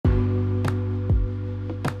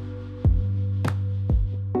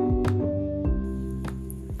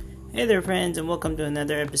Hey there, friends, and welcome to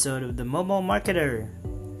another episode of the Mobile Marketer.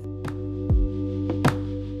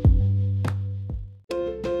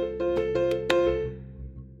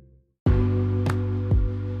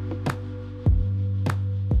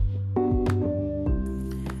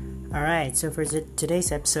 Alright, so for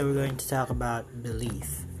today's episode, we're going to talk about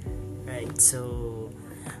belief. Right, so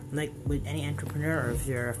like with any entrepreneur, or if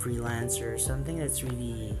you're a freelancer, something that's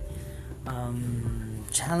really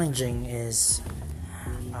challenging is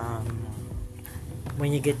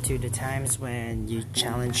when you get to the times when you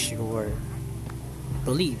challenge your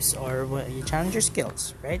beliefs or when you challenge your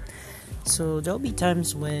skills, right? So there'll be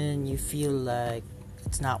times when you feel like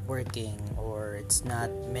it's not working or it's not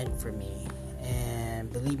meant for me,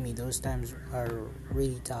 and believe me, those times are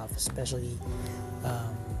really tough, especially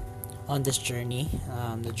on this journey.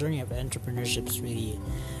 The journey of entrepreneurship is really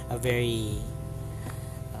a very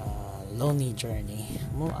lonely journey.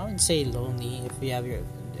 Well, I would say lonely if you have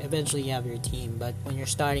eventually you have your team, but when you're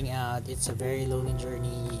starting out, it's a very lonely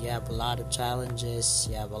journey. You have a lot of challenges,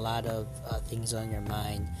 you have a lot of things on your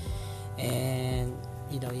mind, and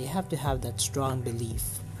you have to have that strong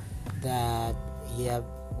belief that you have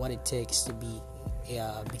what it takes to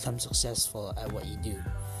become successful at what you do.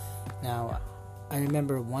 Now, I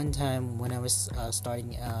remember one time when I was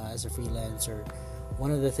starting as a freelancer, one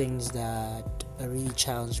of the things that really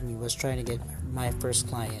challenged me was trying to get my first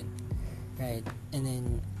client, right? And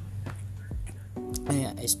then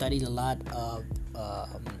I studied a lot of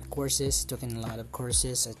courses, took in a lot of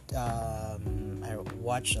courses. I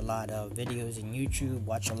watched a lot of videos on YouTube,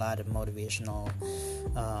 watched a lot of motivational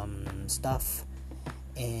stuff,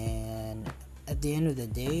 and at the end of the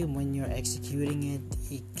day, when you're executing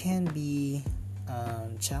it can be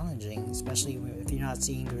challenging, especially if you're not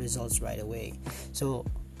seeing the results right away. So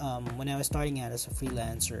when I was starting out as a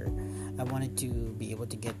freelancer, I wanted to be able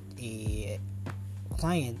to get a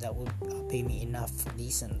client that would pay me enough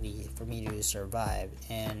decently for me to survive,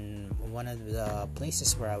 and one of the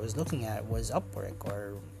places where I was looking at was Upwork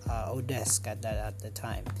or Odesk at the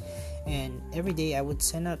time. And every day I would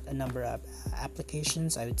send out a number of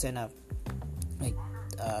applications. I would send out like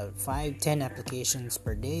 5-10 applications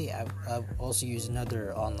per day. I've also used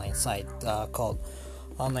another online site called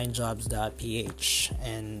onlinejobs.ph,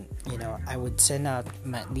 and I would send out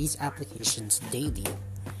these applications daily,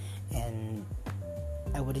 and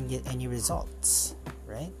I wouldn't get any results,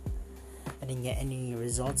 right? I didn't get any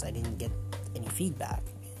results. I didn't get any feedback,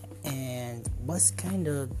 and it was kind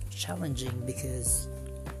of challenging because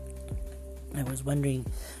I was wondering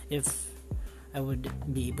if I would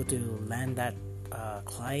be able to land that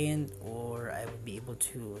client, or I would be able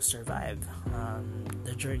to survive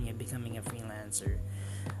the journey of becoming a freelancer.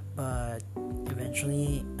 But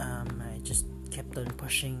eventually I just kept on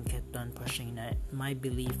pushing, and my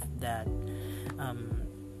belief that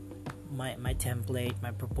my template,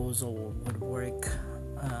 my proposal would work,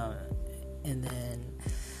 and then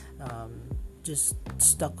just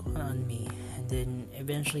stuck on me. And then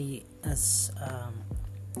eventually, as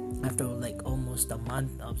after like almost a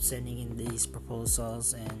month of sending in these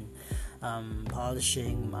proposals and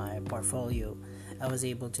polishing my portfolio, I was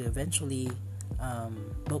able to eventually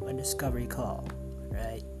book a discovery call,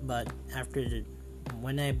 right? But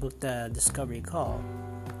when I booked the discovery call,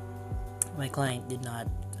 my client did not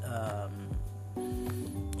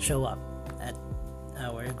show up at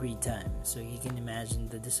our agreed time, so you can imagine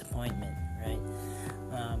the disappointment, right?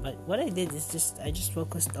 But what I did is I just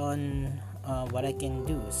focused on what I can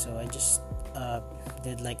do. So I just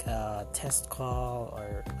did like a test call,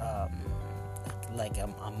 or like a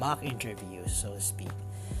mock interview, so to speak,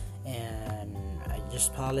 and I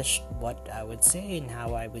just polished what I would say and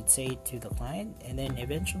how I would say it to the client. And then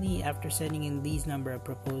eventually, after sending in these number of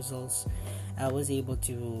proposals, I was able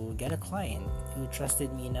to get a client who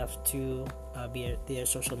trusted me enough to be their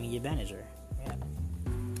social media manager. Yeah,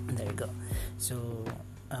 there you go. So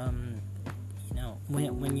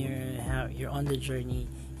when you're on the journey,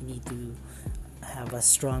 you need to have a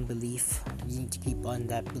strong belief. You need to keep on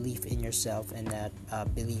that belief in yourself, and that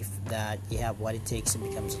belief that you have what it takes to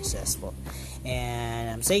become successful. And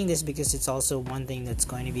I'm saying this because it's also one thing that's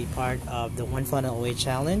going to be part of the One Funnel Away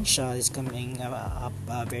Challenge. Is coming up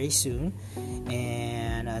very soon,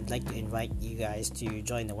 and I'd like to invite you guys to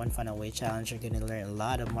join the One Funnel Away Challenge. You're going to learn a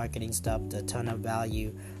lot of marketing stuff, a ton of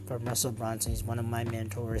value from Russell Brunson. He's one of my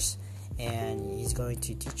mentors, and he's going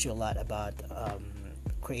to teach you a lot about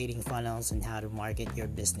creating funnels and how to market your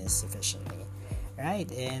business efficiently.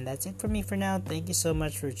 Alright, and that's it for me for now. Thank you so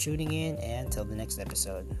much for tuning in, and until the next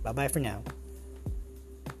episode. Bye bye for now.